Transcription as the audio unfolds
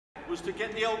was to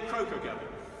get the old croaker going.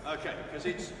 Okay, because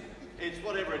it's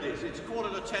whatever it is. It's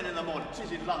 9:45 in the morning. It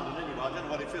is in London anyway. I don't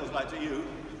know what it feels like to you,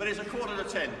 but it's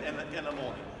 9:45 in the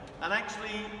morning. And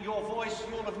actually, your voice,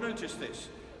 you'll have noticed this.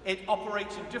 It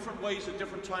operates in different ways at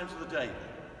different times of the day.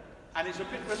 And it's a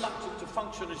bit reluctant to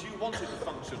function as you want it to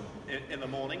function in the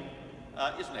morning,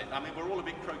 isn't it? I mean, we're all a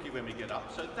bit croaky when we get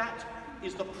up. So that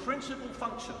is the principal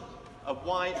function of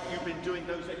why you've been doing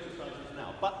those exercises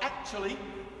now. But actually,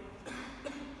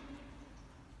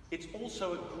 it's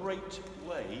also a great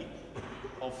way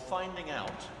of finding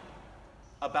out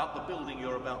about the building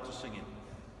you're about to sing in.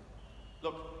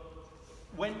 Look,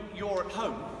 when you're at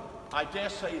home, I dare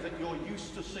say that you're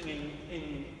used to singing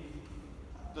in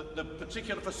the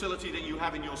particular facility that you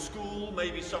have in your school,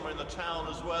 maybe somewhere in the town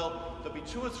as well. There'll be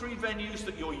 2 or 3 venues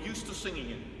that you're used to singing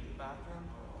in. Bathroom.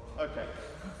 Okay.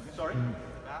 Sorry?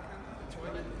 Bathroom, the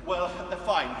toilet. Well,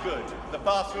 fine, good. The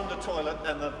bathroom, the toilet,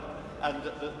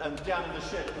 and down in the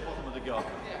shed at the bottom of the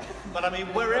garden. Yeah. But I mean,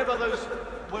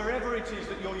 wherever it is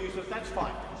that you're used to, that's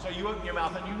fine. So you open your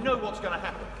mouth and you know what's going to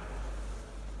happen.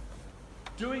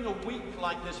 Doing a week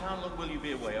like this, how long will you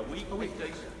be away? A week? 8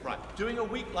 days? Right. Doing a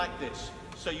week like this,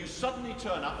 so you suddenly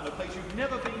turn up in a place you've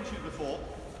never been to before,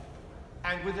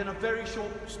 and within a very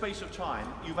short space of time,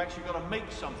 you've actually got to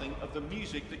make something of the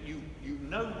music that you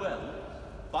know well,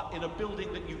 but in a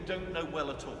building that you don't know well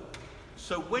at all.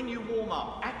 So when you warm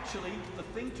up, actually, the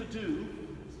thing to do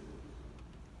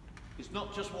is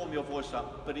not just warm your voice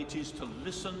up, but it is to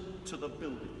listen to the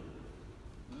building.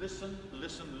 Listen,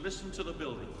 listen, listen to the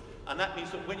building. And that means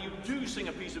that when you do sing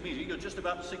a piece of music, you're just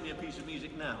about to sing a piece of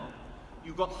music now,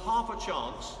 you've got half a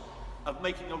chance of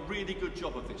making a really good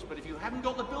job of this. But if you haven't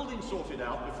got the building sorted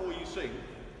out before you sing,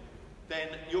 then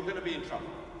you're going to be in trouble.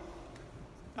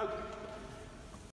 Okay.